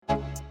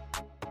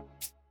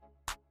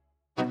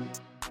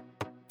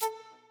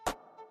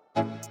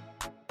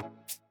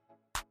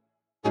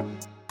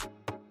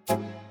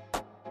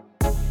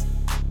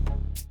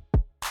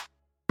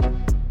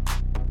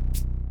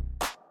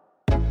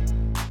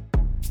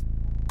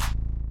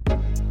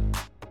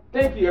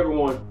Thank you,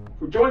 everyone,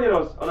 for joining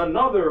us on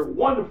another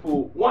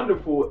wonderful,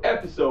 wonderful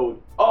episode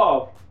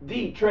of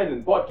the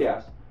Trendin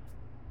podcast.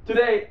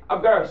 Today,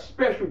 I've got a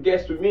special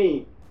guest with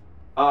me,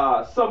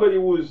 somebody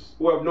who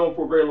I've known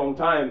for a very long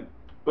time.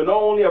 But not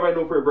only have I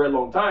known for a very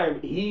long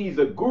time, he's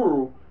a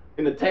guru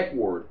in the tech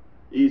world.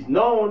 He's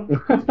known,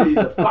 he's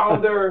a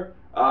founder,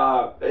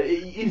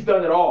 he's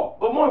done it all.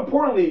 But more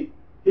importantly,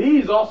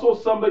 he's also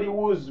somebody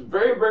who is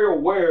very, very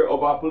aware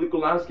of our political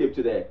landscape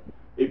today.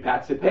 He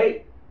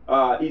participates,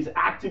 he's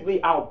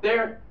actively out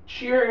there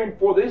cheering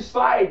for this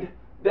side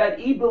that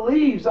he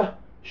believes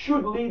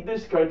should lead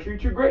this country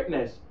to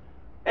greatness.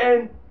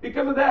 And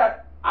because of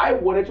that, I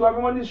wanted to have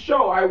him on this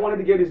show. I wanted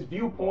to get his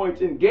viewpoints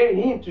and get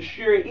him to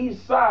share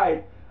his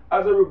side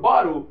as a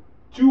rebuttal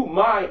to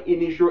my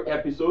initial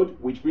episode,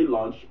 which we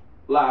launched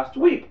last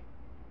week.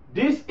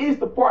 This is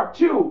the part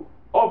two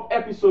of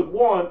episode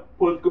one,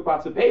 political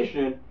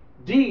participation,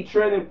 the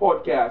Trendin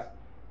podcast.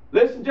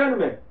 Ladies and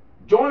gentlemen,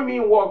 join me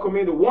in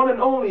welcoming the one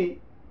and only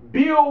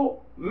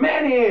Bill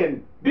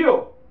Manning.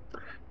 Bill.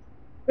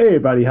 Hey,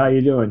 buddy, how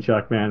you doing,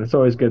 Chuck, man? It's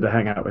always good to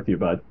hang out with you,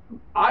 bud.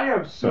 I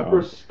am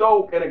super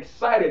stoked and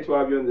excited to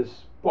have you on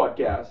this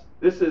podcast.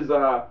 This is,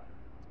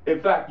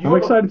 in fact, I'm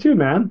excited too,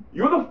 man.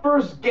 You're the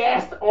first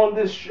guest on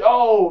this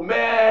show,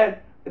 man.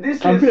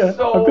 I'm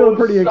feeling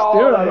pretty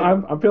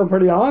I'm feeling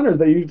pretty honored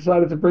that you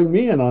decided to bring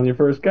me in on your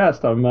first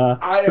guest. I'm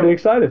pretty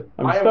excited.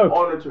 I'm stoked. I am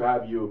honored to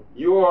have you.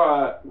 You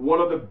are one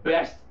of the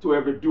best to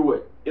ever do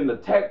it in the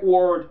tech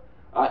world,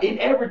 in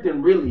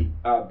everything, really,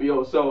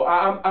 Bill. So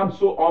I'm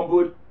so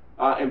humbled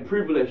and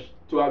privileged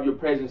to have your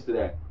presence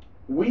today.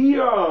 We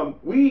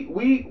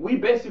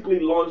basically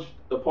launched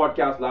the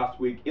podcast last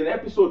week. In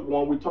episode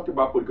one, we talked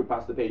about political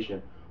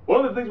participation.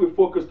 One of the things we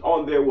focused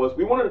on there was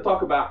we wanted to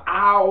talk about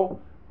how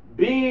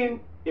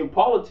being in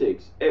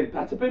politics and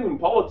participating in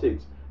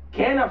politics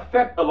can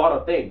affect a lot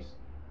of things.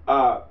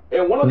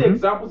 And one of the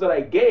examples that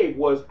I gave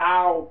was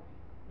how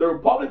the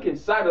Republican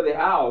side of the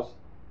House,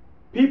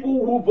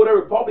 people who voted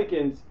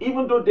Republicans,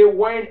 even though they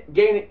weren't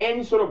getting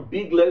any sort of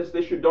big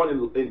legislation done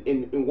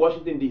in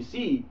Washington,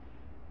 D.C.,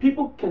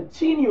 people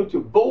continue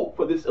to vote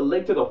for these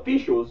elected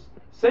officials,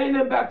 sending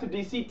them back to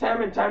D.C.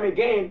 time and time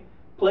again,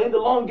 playing the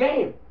long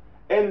game.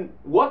 And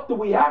what do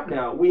we have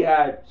now? We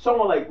had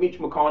someone like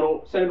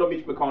Senator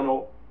Mitch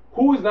McConnell,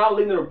 who is now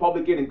leading the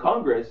Republican in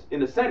Congress, in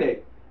the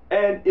Senate.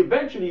 And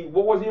eventually,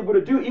 what was he able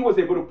to do? He was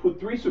able to put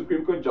 3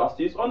 Supreme Court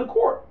justices on the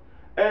court.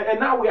 And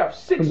now we have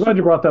 6. I'm glad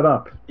you brought that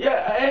up.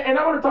 Yeah, and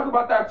I want to talk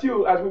about that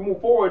too as we move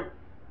forward.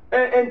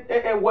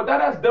 And what that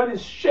has done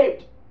is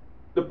shaped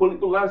the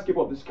political landscape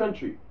of this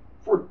country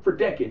for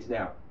decades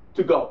now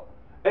to go.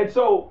 And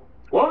so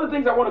one of the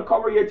things I want to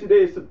cover here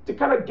today is to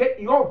kind of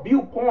get your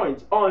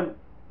viewpoints on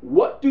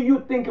what do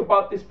you think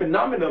about this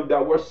phenomenon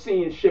that we're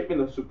seeing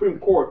shaping the Supreme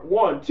Court?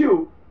 1,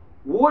 2,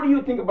 what do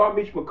you think about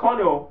Mitch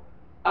McConnell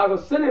as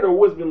a senator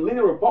who has been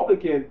leading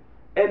Republican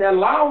and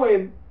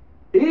allowing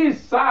his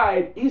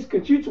side, his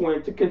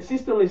constituent, to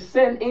consistently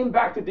send him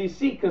back to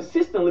D.C.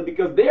 consistently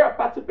because they are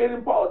participating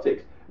in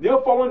politics. They're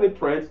following the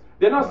trends.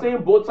 They're not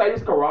saying both sides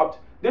is corrupt.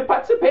 They're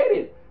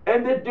participating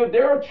and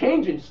they're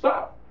changing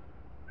stuff.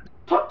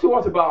 Talk to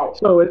us about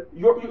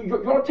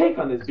your take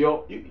on this,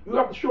 Bill. You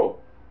have the show.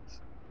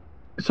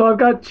 So I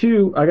got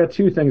two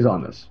things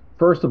on this.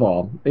 First of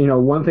all,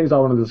 one of the things I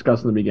want to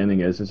discuss in the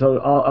beginning is so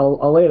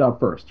I'll lay it out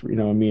first.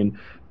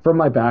 From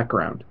my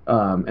background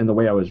and the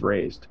way I was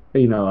raised. I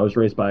was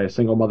raised by a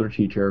single mother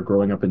teacher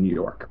growing up in New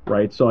York,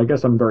 right? So I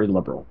guess I'm very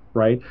liberal,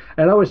 right?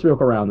 And I always joke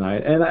around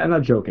that, and I'm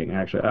not joking,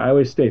 actually. I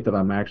always state that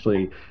I'm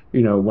actually,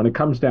 when it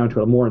comes down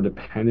to it, I'm more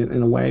independent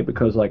in a way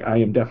because, I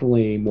am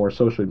definitely more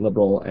socially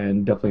liberal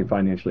and definitely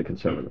financially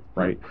conservative,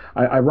 right?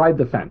 I ride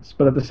the fence,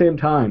 but at the same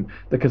time,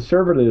 the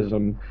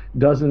conservatism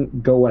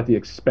doesn't go at the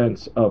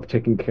expense of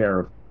taking care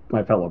of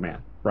my fellow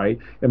man. Right?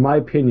 In my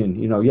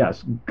opinion,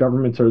 yes,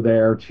 governments are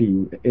there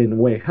to, in a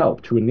way,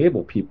 help to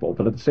enable people,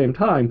 but at the same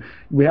time,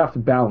 we have to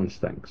balance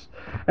things.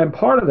 And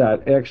part of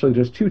that, actually,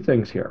 there's 2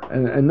 things here.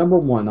 And number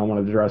one, I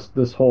want to address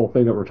this whole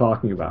thing that we're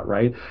talking about,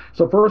 right?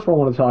 So first, what I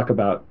want to talk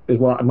about is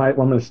what I'm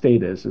going to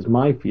state is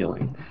my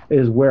feeling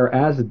is where,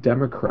 as a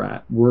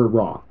Democrat, we're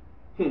wrong.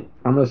 I'm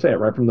going to say it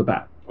right from the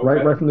bat,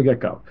 okay. right from the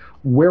get-go,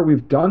 where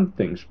we've done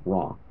things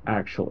wrong,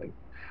 actually.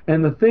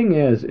 And the thing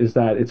is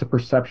that it's a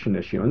perception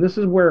issue. And this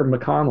is where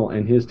McConnell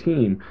and his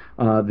team,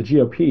 the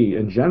GOP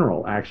in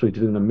general, actually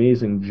did an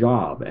amazing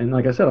job. And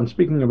like I said, I'm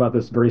speaking about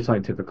this very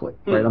scientifically,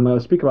 right? I'm going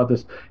to speak about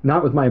this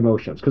not with my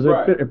emotions because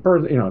it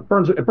burns,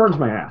 it burns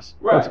my ass.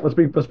 Right.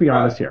 Let's be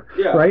honest here,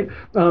 right?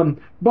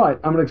 But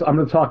I'm going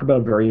to talk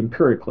about it very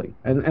empirically.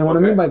 And what I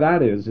mean by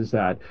that is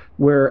that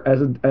where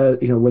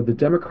where the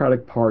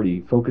Democratic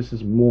Party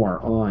focuses more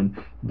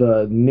on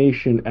the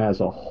nation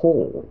as a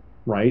whole,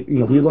 right?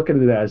 We look at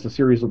it as a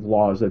series of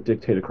laws that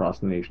dictate across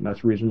the nation.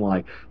 That's the reason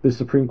why the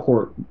Supreme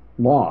Court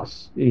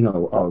loss,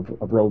 of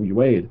Roe v.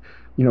 Wade,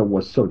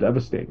 was so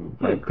devastating,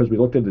 right? Because we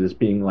looked at it as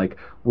being like,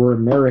 we're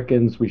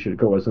Americans, we should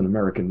go as an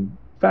American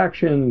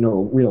faction,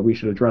 we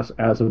should address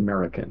as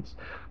Americans.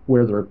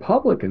 Where the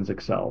Republicans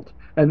excelled,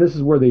 and this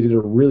is where they did a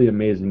really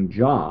amazing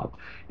job,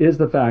 is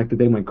the fact that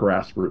they went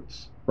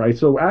grassroots. Right.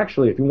 So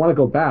actually, if you want to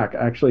go back,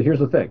 actually, here's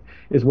the thing,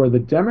 is where the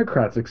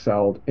Democrats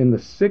excelled in the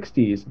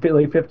 60s,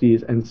 late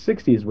 50s and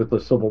 60s with the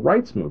civil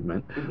rights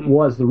movement Hmm.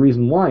 was the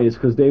reason why is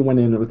because they went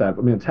in with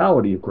that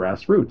mentality of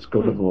grassroots,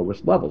 go to the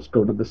lowest levels,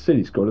 go to the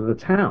cities, go to the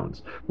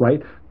towns,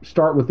 right?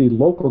 Start with the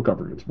local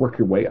governments, work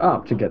your way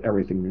up to get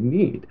everything you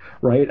need,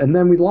 right? And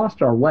then we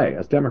lost our way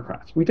as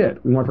Democrats. We did.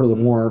 We went for the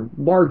more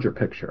larger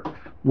picture,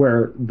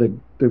 where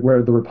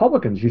where the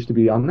Republicans used to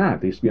be on that.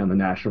 They used to be on the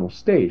national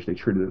stage. They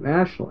treated it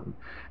nationally.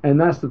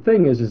 And that's the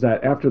thing is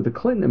that after the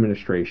Clinton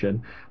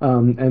administration,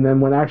 and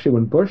then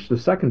when Bush, the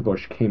second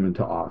Bush, came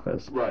into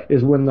office, Right.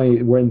 is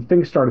when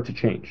things started to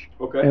change.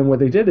 Okay. And what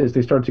they did is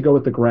they started to go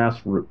with the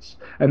grassroots,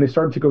 and they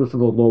started to go to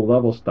the low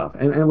level stuff.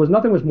 And it was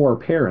nothing was more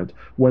apparent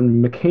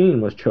when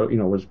McCain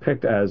was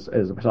picked as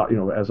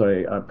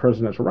a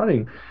presidential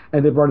running,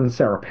 and they brought in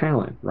Sarah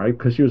Palin, right?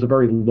 Because she was a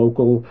very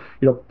local,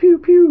 pew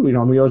pew.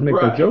 And we always make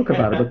that Right. joke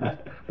about it,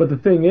 but the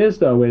thing is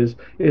though is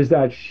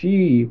that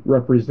she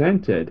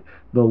represented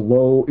the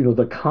low,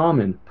 the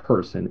common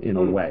person in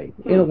a Hmm. way,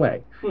 Hmm.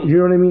 Hmm. You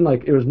know what I mean?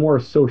 Like it was more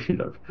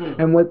associative. Hmm.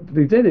 And what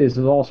they did is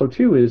also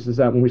too is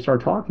that when we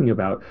start talking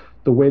about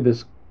the way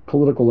this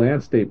political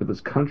landscape of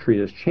this country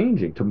is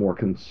changing to more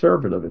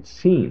conservative, it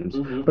seems,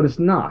 Hmm. but it's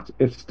not.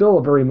 It's still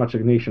a very much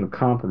a nation of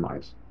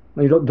compromise.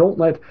 You don't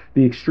let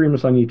the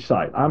extremists on each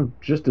side. I'm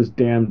just as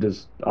damned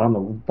as on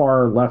the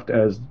far left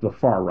as the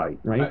far right,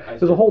 right? I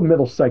There's a see. whole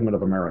middle segment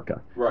of America.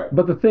 Right.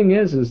 But the thing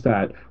is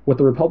that what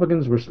the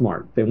Republicans were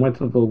smart. They went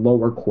to the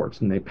lower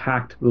courts and they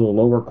packed the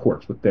lower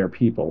courts with their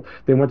people.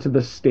 They went to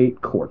the state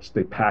courts.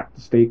 They packed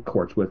the state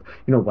courts with,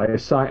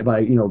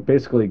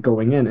 basically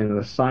going in and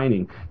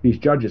assigning these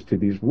judges to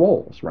these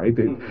roles, right?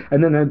 Hmm.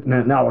 And then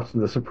now it's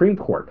the Supreme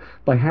Court.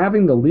 By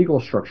having the legal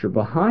structure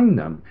behind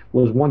them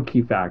was one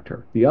key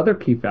factor. The other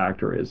key factor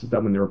is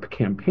that when they were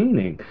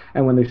campaigning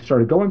and when they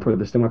started going for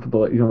this, they went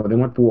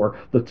for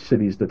the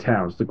cities, the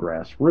towns, the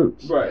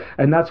grassroots, Right.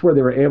 and that's where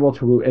they were able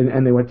to.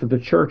 And they went to the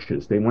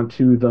churches. They went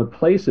to the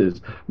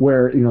places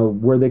where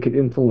they could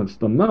influence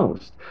the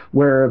most.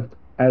 Where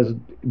as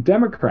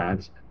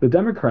the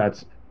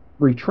Democrats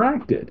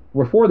retracted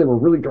before they were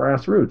really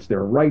grassroots. They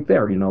were right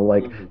there,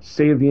 like Hmm.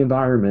 save the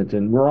environment,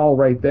 and we're all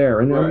right there.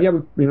 And Right. yeah,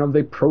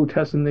 they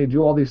protest and they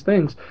do all these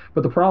things,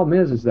 but the problem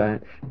is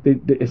that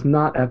it's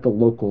not at the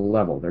local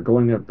level. They're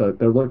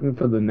looking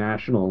for the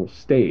national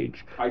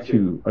stage I see.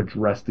 to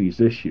address these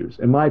issues.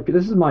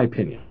 This is my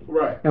opinion.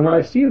 Right. And when I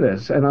Right. see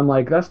this, and I'm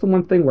like, that's the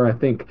one thing where I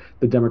think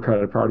the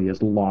Democratic Party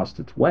has lost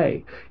its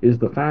way, is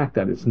the fact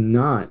that it's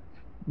not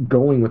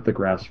going with the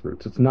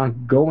grassroots. It's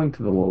not going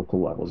to the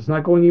local levels. It's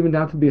not going even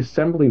down to the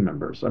assembly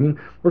members. I mean,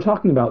 we're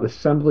talking about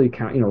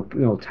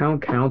town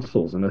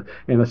councils and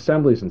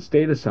assemblies and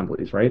state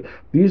assemblies, right?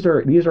 These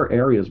are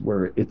areas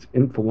where it's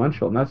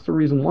influential, and that's the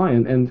reason why.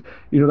 And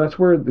that's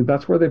where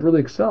they've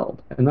really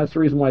excelled, and that's the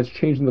reason why it's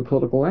changing the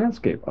political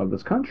landscape of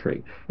this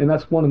country. And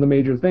that's one of the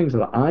major things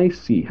that I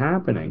see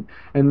happening.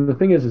 And the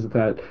thing is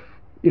that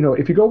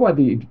if you go by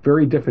the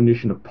very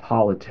definition of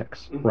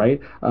politics, Hmm.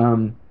 right?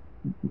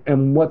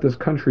 And what this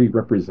country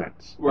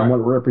represents and Right. what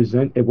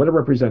it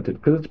represented,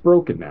 because it's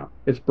broken now.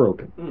 It's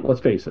broken. Hmm. Let's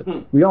face it. Hmm.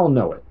 We all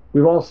know it.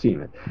 We've all seen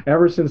it.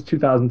 Ever since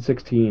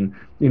 2016,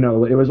 it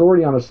was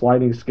already on a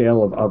sliding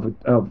scale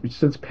of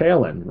since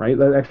Palin, right?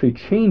 That actually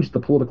changed the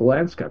political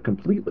landscape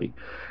completely.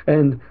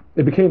 And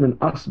it became an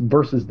us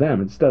versus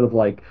them instead of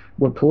like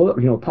what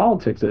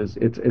politics is.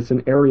 It's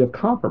an area of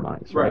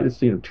compromise, right? Right. It's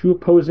two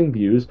opposing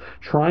views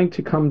trying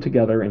to come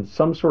together in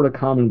some sort of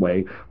common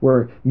way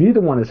where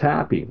neither one is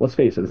happy. Let's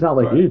face it. It's not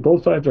like Right.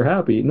 both sides are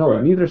happy. No,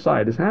 Right. neither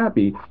side is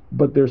happy,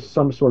 but there's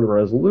some sort of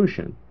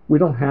resolution. We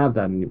don't have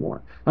that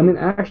anymore. I mean,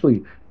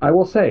 actually, I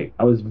will say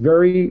I was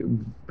very,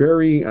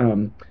 very,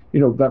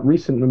 that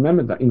recent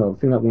amendment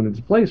thing that went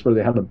into place where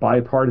they had a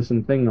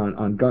bipartisan thing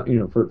on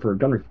gun, for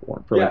gun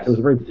reform. It Yes. was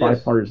a very Yes.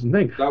 bipartisan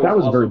thing. That That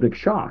was was a very awesome. big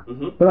shock.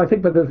 Hmm. But I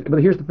think,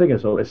 but here's the thing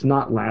is, though, it's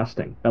not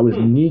lasting. That was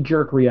Hmm.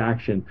 knee-jerk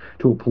reaction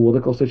to a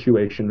political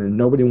situation, and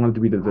nobody wanted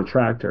to be the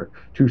detractor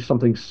to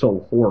something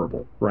so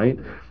horrible, right?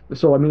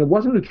 So I mean, it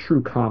wasn't a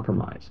true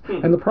compromise. Hmm.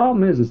 And the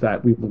problem is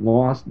that we've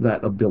lost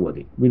that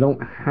ability. We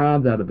don't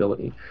have that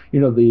ability.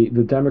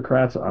 The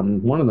Democrats,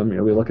 one of them.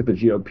 We look at the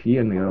GOP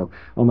and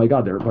oh my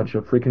God, they're a bunch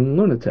of freaking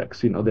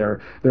lunatics.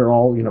 They're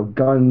all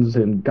guns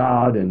and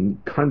God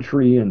and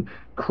country and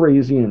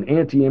crazy and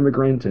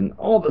anti-immigrant and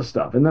all this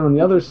stuff. And then on the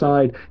other Interesting.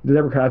 side, the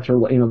Democrats are,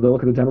 they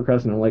look at the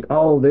Democrats and they're like,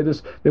 oh, they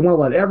want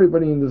to let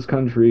everybody in this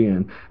country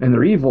and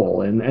they're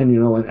evil and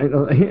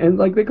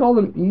like they call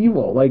them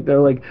evil, like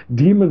they're like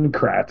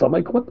democrats. I'm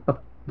like, what the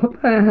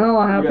hell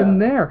Yeah.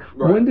 happened there?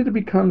 Right. When did it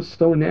become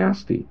so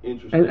nasty? And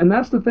Interesting. and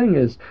that's the thing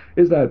is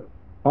that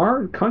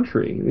our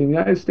country, the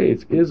United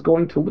States, is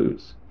going to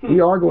lose. Hmm. We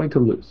are going to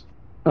lose.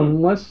 Hmm.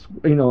 Unless,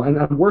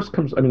 and worst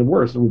comes, I mean, the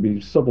worst would be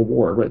civil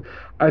war, but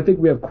I think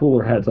we have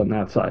cooler heads on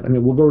that side. I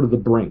mean, we'll go to the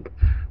brink.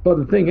 But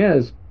the thing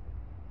is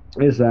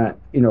that,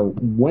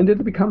 when did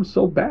it become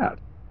so bad?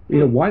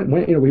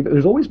 Hmm.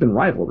 there's always been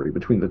rivalry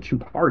between the two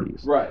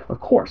parties, Right. of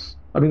course.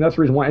 I mean, that's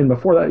the reason why. And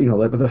before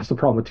that, that's the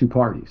problem with two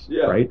parties,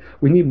 Yeah. right?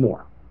 We need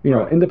more.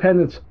 Right.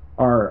 Independents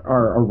are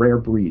a rare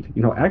breed.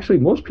 Actually,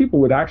 most people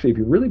would actually, if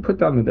you really put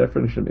down the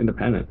definition of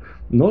independent,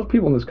 most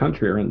people in this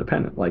country are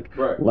independent. Like,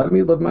 Right. let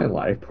me live my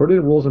life, put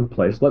in rules in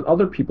place, let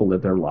other people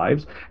live their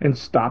lives, and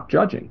stop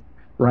judging.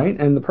 Right.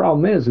 And the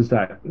problem is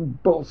that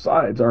both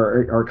sides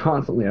are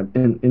constantly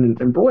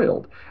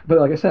embroiled. But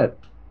like I said,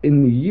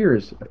 in the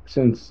years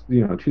since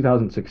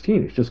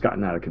 2016, it's just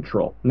gotten out of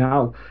control.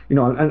 Now,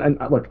 and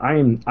look,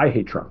 I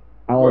hate Trump.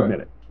 I'll Right. admit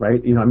it,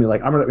 right? I mean,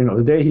 like I'm gonna,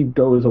 the day he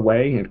goes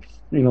away and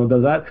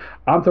does that,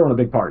 I'm throwing a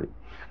big party.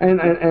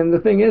 And the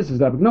thing is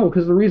that no,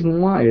 because the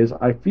reason why is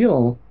I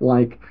feel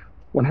like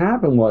what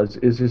happened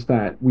is just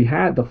that we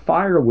had the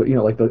fire,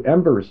 like the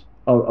embers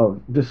of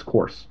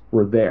discourse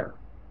were there,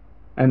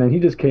 and then he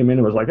just came in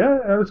and was like,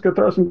 let's go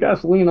throw some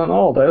gasoline on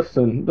all this.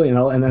 And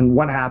then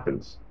what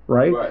happens,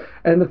 right? Right.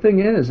 And the thing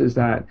is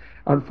that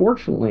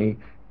unfortunately,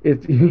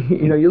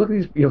 you look at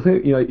these,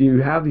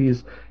 you have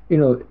these, you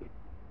know,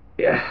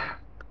 yeah,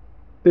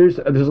 there's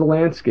a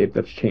landscape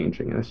that's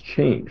changing and it's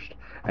changed.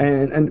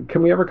 And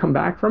can we ever come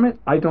back from it?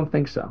 I don't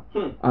think so.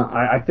 Hmm.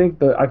 I think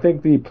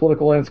the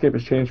political landscape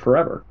has changed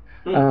forever.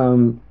 Hmm.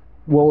 Um,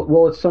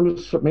 will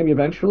it maybe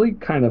eventually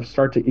kind of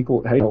start to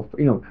equal? Hey,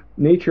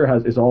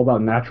 nature is all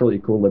about natural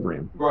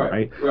equilibrium, Right.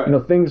 right?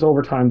 Right. Things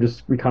over time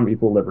just become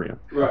equilibrium.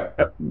 Right.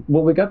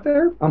 Will we get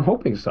there? I'm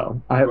hoping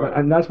so. Right.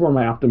 And that's where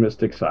my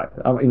optimistic side.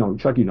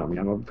 Chuck, you know me.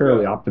 I'm a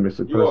fairly Yeah.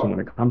 optimistic You person are. when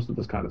it comes to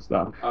this kind of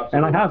stuff, and I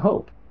Absolutely. have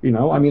hope. I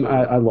mean,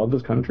 I, Absolutely. I love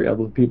this country. I love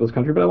the people of this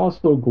country, but I'm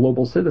also a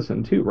global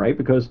citizen too, right?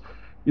 Because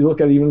you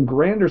look at even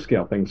grander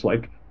scale things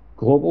like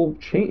global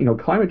change,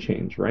 climate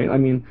change, right? I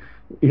mean,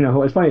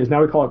 it's funny is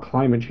now we call it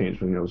climate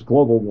change, it's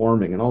global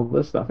warming and all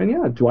this stuff. And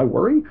yeah, do I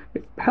worry?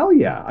 Hell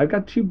yeah. I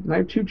have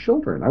two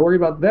children. I worry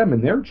about them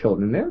and their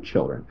children and their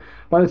children.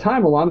 By the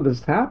time a lot of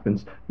this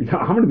happens, I'm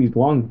going to be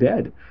long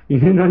dead. You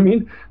Hmm. know what I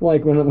mean?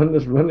 Like when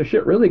the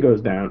shit really goes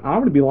down, I'm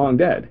going to be long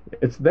dead.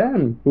 It's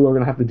them who are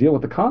going to have to deal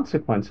with the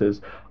consequences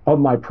of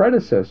my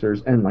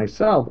predecessors and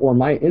myself or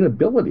my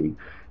inability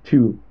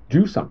to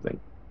do something.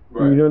 You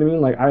Right. know what I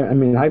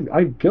mean? Like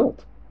I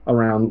guilt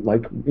around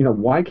like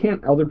why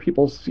can't other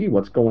people see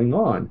what's going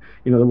on?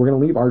 That we're going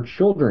to leave our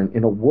children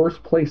in a worse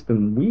place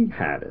than we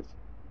had it,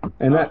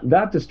 and Abs-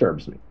 that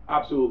disturbs me.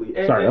 Absolutely.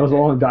 Sorry, that was a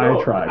long No,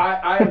 diatribe.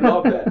 I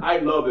love that. I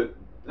love it.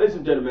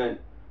 Listen, gentlemen,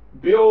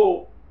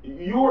 Bill,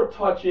 you're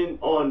touching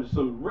on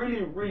some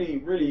really, really,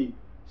 really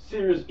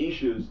serious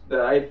issues that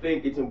I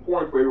think it's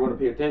important for everyone to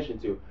pay attention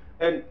to.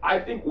 And I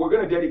think we're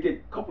going to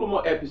dedicate a couple of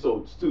more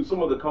episodes to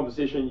some of the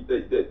conversation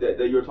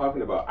that you're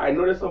talking about. I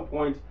know there's some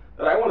points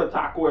that I want to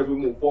tackle as we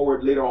move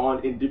forward later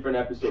on in different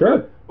episodes. Sure.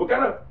 But we're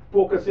kind of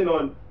focusing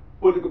on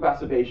political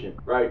participation,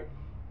 right?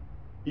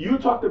 You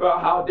talked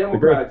about how Agree.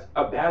 Democrats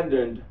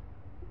abandoned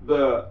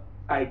the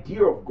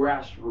idea of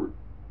grassroots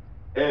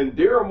and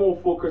they're more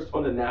focused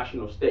on the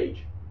national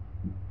stage.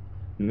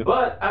 No.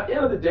 But at the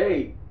end of the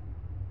day,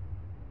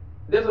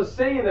 there's a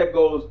saying that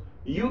goes,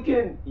 you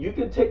can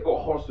take a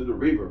horse to the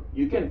river,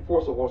 you can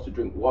force a horse to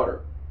drink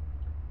water.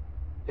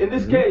 In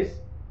this Mhm. case,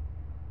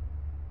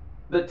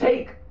 the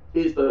take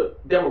is the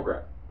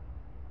Democrat.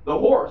 The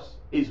horse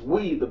is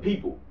we, the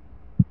people.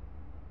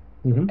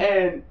 Mhm.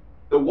 And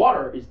the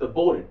water is the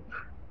voting.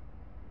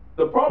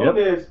 The problem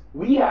Yep. is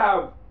we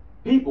have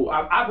people.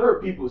 I've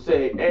heard people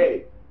say,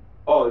 "Hey,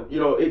 oh,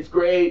 it's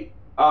great.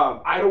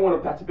 I don't want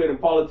to participate in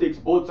politics.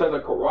 Both sides are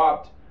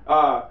corrupt.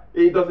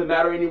 It doesn't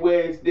matter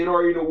anyways. They don't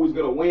already know who's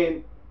gonna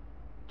win."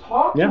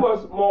 Talk Yeah. to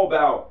us more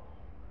about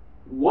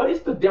what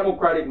is the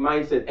democratic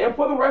mindset. And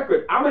for the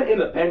record, I'm an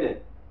independent.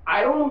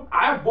 I don't.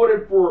 I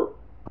voted for.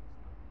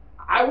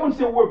 I won't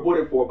say we're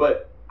voted for,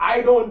 but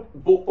I don't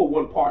vote for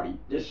one party.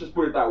 Let's just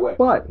put it that way.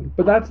 But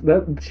that's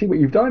that. See what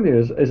you've done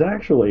is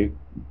actually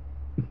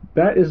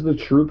that is the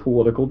true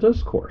political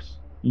discourse.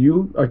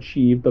 You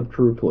achieve the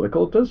true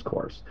political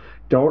discourse.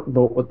 Don't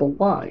vote with the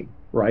line,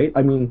 right?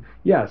 I mean,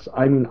 yes,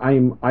 I mean, I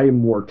am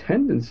more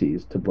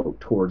tendencies to vote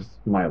towards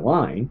my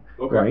line,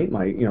 Okay. right?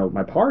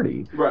 My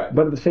party, Right.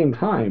 but at the same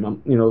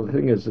time, the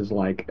thing is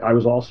like I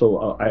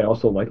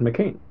also like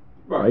McCain,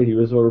 Right. right? He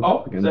was a Oh,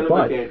 Republican, Senator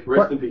McCain,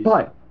 rest in peace.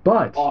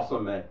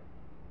 Awesome, man.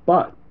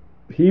 but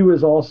he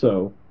was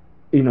also,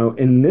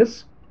 in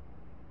this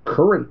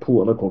current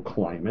political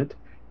climate,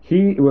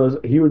 he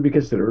would be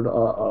considered a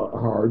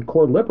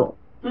hardcore liberal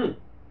Hmm.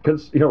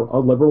 because a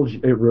liberal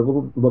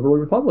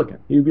Republican.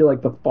 He would be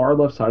like the far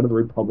left side of the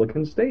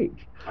Republican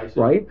stage, I see.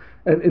 right?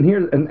 And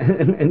here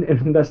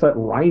and that's that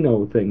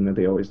rhino thing that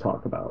they always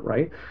talk about,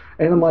 right?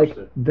 And I'm like,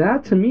 Interesting.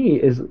 that to me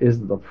is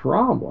the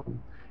problem.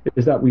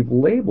 Is that we've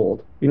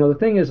labeled, the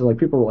thing is like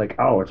people are like,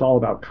 oh, it's all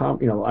about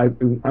I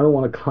don't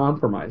want to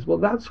compromise. Well,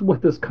 that's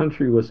what this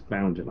country was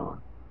founded on.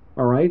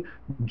 All right.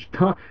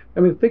 I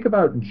mean, think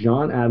about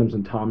John Adams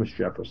and Thomas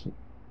Jefferson.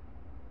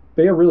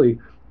 They are really,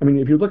 I mean,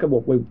 if you look at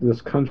what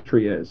this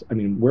country is, I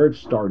mean, where it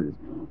started,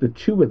 the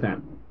two of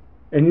them,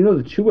 and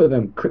the two of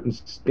them couldn't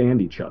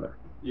stand each other.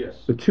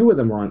 Yes. The two of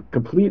them were on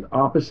complete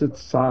opposite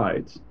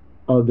sides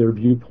of their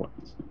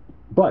viewpoints,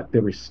 but they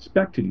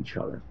respected each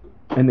other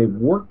and they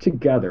worked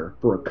together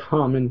for a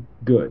common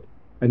good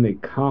and they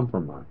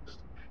compromised.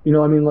 I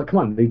mean, like, come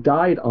on, they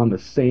died on the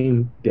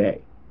same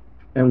day.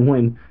 And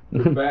when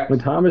when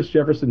Facts. Thomas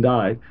Jefferson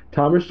died,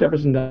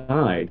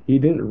 he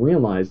didn't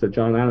realize that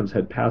John Adams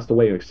had passed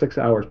away like 6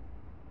 hours.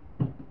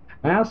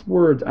 Last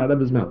words out of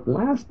his mouth,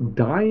 last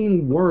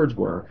dying words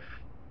were,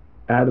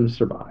 Adams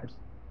survives,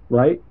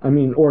 right? I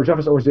mean, or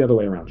Jefferson, or was the other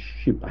way around?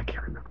 Shoot, I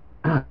can't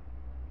remember.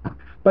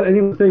 But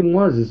anyway, the thing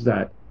was is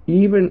that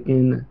even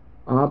in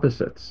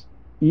opposites,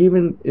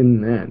 even in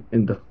men,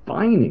 in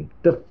defining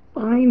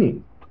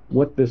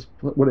what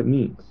it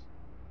means,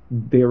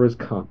 there was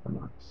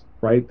compromise,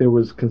 right? There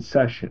was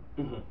concession.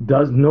 Mm-hmm.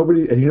 Does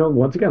nobody, and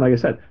once again, like I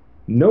said,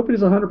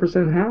 nobody's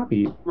 100%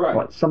 happy, Right.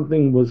 but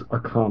something was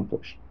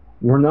accomplished.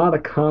 We're not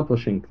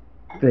accomplishing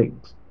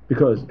things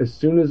because as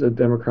soon as a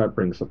Democrat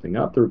brings something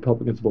up, the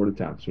Republicans vote it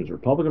down. As soon as a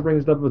Republican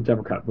brings it up, the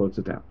Democrat votes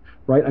it down,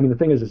 right? I mean, the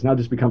thing is, it's now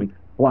just becoming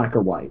black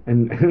or white,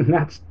 and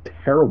that's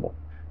terrible.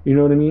 You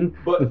know what I mean?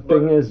 The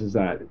thing But is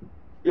that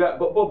yeah,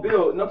 but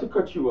Bill, not to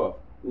cut you off,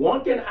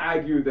 one can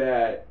argue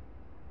that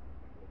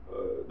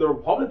the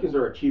Republicans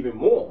are achieving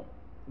more.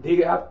 They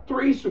have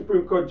three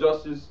Supreme Court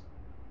justices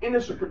in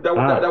the Supreme that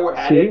were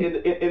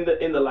added see,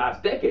 in the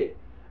last decade,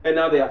 and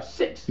now they have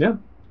six yeah,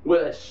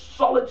 with a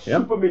solid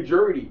yep,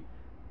 supermajority,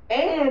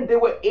 and they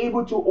were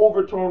able to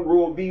overturn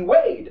Roe v.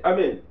 Wade. I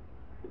mean,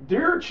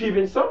 they're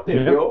achieving something,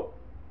 yep. Bill.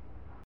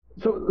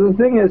 So the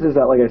thing is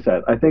that, like I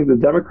said, I think the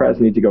Democrats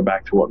need to go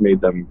back to what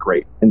made them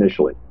great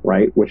initially,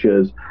 right? Which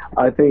is,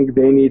 I think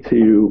they need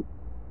to,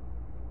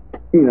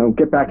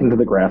 get back into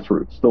the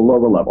grassroots, the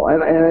lower level,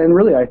 and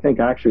really, I think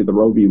actually the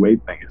Roe v.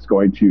 Wade thing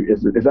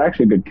is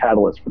actually a good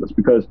catalyst for this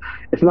because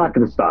it's not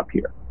going to stop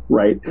here,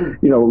 right?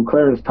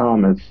 Clarence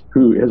Thomas,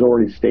 who has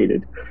already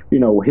stated,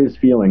 his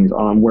feelings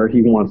on where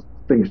he wants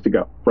things to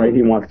go, right?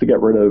 He wants to get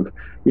rid of,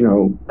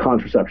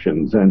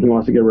 contraceptions, and he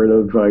wants to get rid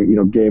of,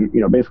 gay,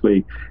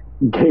 basically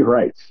gay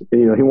rights.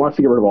 He wants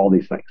to get rid of all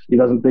these things. He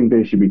doesn't think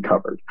they should be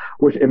covered,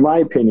 which, in my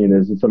opinion,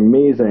 it's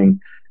amazing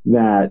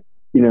that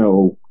you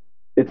know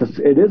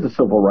it is a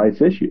civil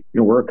rights issue.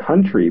 We're a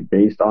country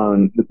based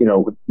on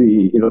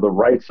the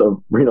rights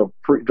of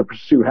free, to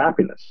pursue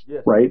happiness,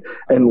 Yes. right,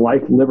 and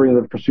life, liberty,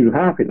 and the pursuit of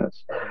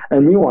happiness.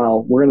 And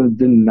meanwhile, we're going to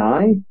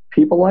deny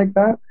people like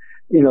that.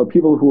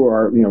 People who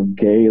are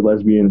gay,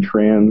 lesbian,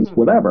 trans,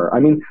 whatever. I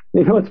mean,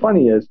 what's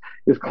funny is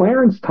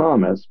Clarence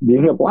Thomas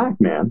being a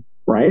black man,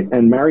 right,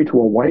 and married to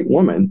a white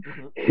woman,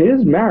 Mm-hmm.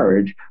 his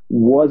marriage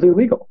was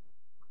illegal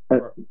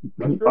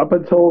up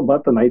until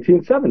about the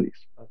 1970s,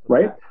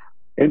 right?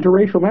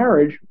 Interracial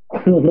marriage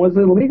was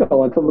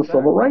illegal until the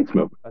civil rights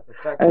movement.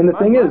 And the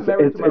thing is,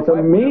 it's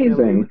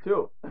amazing.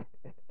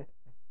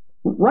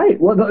 Right.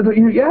 Well,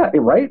 yeah,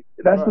 right.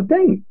 That's the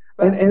thing.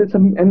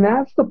 And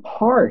that's the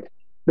part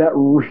that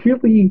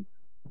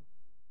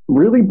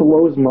really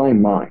blows my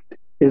mind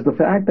is the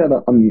fact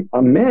that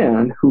a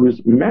man whose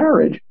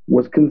marriage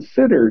was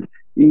considered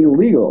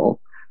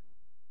illegal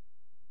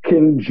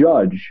can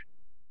judge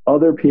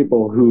other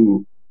people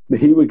who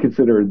he would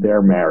consider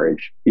their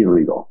marriage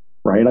illegal.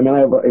 Right. I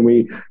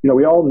mean,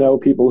 we all know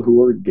people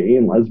who are gay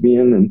and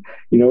lesbian and,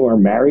 are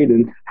married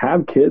and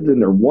have kids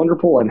and they're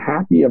wonderful and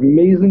happy,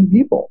 amazing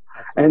people.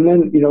 And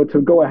then,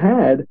 to go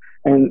ahead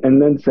and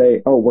then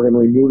say, oh, we're going to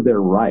remove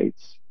their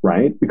rights.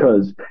 Right.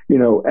 Because,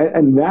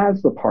 and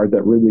that's the part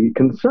that really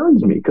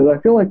concerns me because I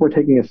feel like we're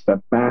taking a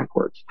step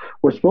backwards.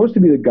 We're supposed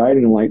to be the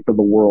guiding light for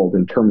the world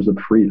in terms of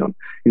freedom,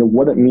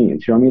 what it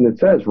means. I mean, it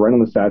says right on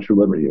the Statue of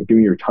Liberty, give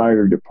me your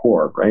tired, your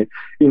poor. Right.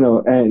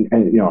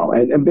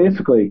 And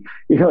basically,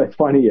 it's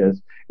funny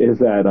is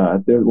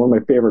that there's one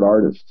of my favorite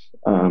artists,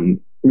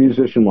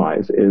 musician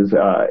wise, is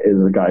a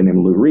guy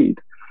named Lou Reed.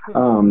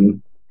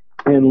 And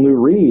Lou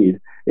Reed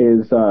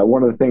is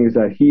one of the things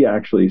that he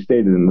actually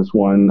stated in this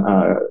one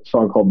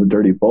song called "The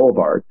Dirty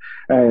Boulevard,"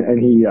 and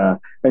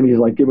he's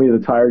like, "Give me the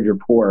tired, you're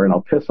poor, and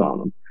I'll piss on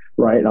them,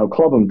 right? And I'll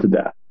club them to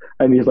death."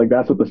 And he's like,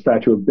 "That's what the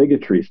Statue of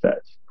Bigotry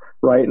says."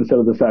 Right, instead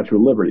of the Statue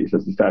of Liberty,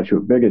 says the Statue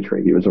of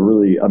Bigotry. He's a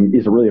really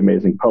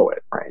amazing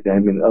poet, right? I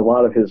mean, a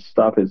lot of his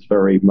stuff is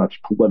very much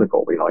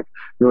political, like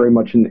very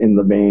much in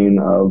the vein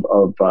of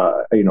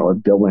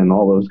Dylan,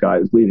 all those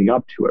guys leading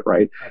up to it,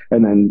 right?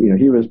 And then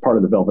he was part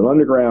of the Velvet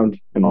Underground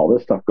and all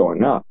this stuff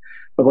going up.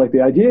 But like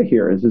the idea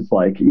here is, it's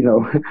like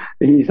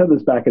he said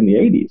this back in the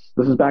 '80s.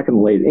 This is back in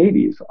the late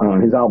 '80s on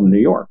his album New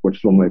York, which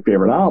is one of my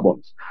favorite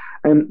albums,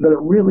 and that it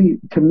really,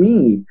 to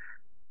me,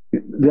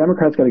 the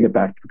Democrats got to get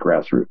back to the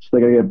grassroots. They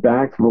got to get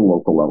back to the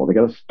local level. They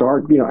got to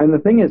start, and the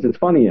thing is, it's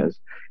funny is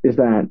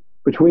that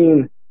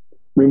between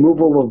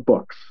removal of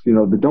books,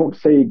 the don't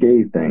say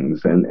gay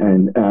things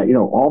and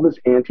all this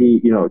anti,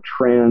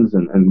 trans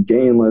and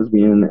gay and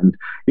lesbian and,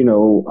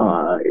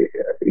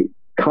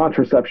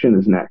 contraception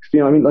is next.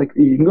 I mean, like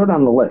you can go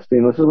down the list.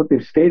 This is what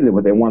they've stated,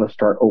 what they want to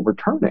start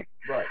overturning.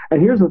 Right.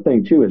 And here's the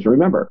thing too, is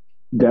remember,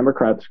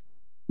 Democrats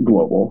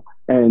global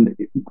and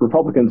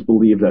Republicans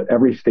believe that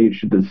every state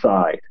should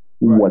decide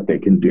what they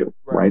can do,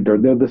 right? They're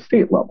the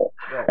state level.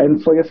 Right. And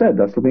so, like I said,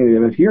 that's the thing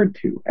they've adhered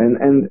to.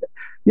 And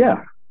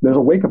yeah, there's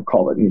a wake up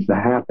call that needs to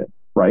happen,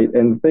 right?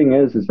 And the thing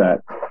is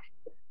that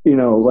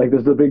like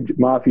there's a big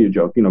mafia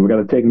joke. We got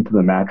to take them to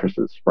the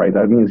mattresses, right?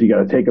 That means you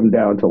got to take them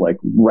down to like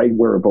right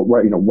where, but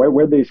right,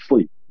 where they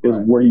sleep is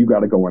Right. where you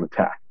got to go and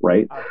attack,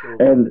 right?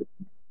 Absolutely. And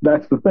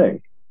that's the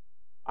thing.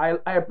 I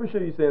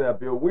appreciate you saying that,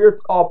 Bill. We're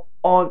up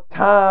on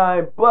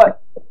time,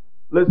 but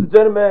ladies and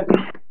gentlemen,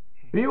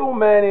 Bill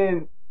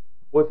Manning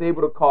was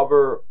able to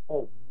cover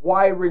a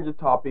wide range of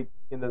topics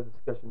in this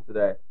discussion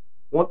today.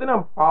 One thing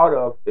I'm proud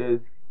of is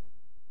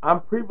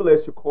I'm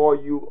privileged to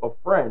call you a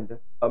friend,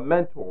 a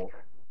mentor,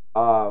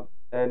 uh,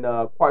 and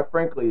quite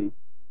frankly,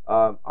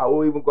 I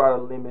will even go out on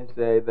a limb and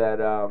say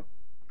that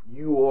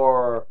you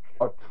are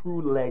a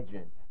true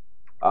legend,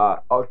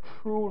 a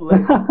true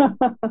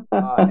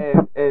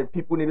legend, and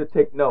people need to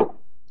take note.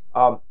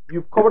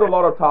 You've covered a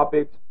lot of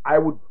topics. I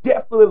would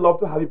definitely love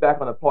to have you back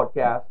on the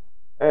podcast,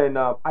 and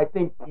I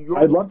think I'd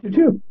your love to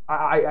view, too.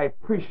 I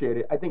appreciate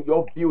it. I think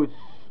your view is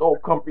so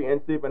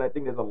comprehensive, and I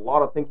think there's a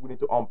lot of things we need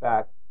to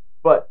unpack.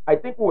 But I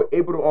think we were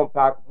able to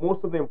unpack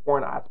most of the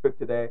important aspects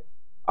today.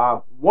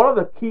 One of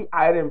the key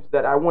items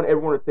that I want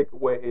everyone to take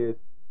away is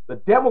the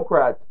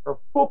Democrats are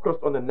focused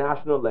on the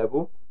national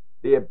level.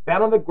 They are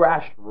bent on the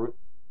grassroots.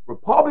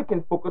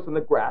 Republicans focus on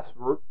the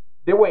grassroots.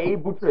 They were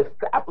able to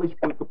establish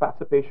political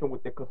participation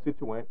with their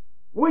constituents,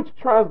 which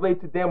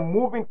translates to them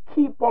moving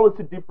key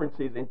policy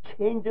differences and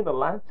changing the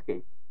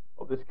landscape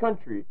of this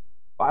country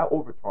by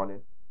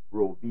overturning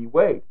Roe v.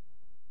 Wade.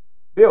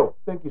 Bill,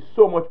 thank you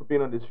so much for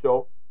being on this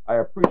show. I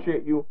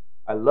appreciate you.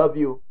 I love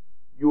you.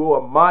 You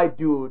are my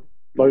dude,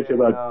 Love you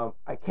too, and bud.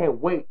 I can't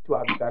wait to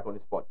have you back on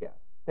this podcast.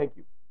 Thank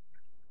you.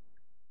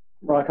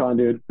 Rock on,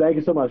 dude. Thank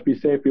you so much. Be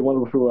safe. Be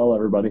wonderful. Well,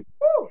 everybody.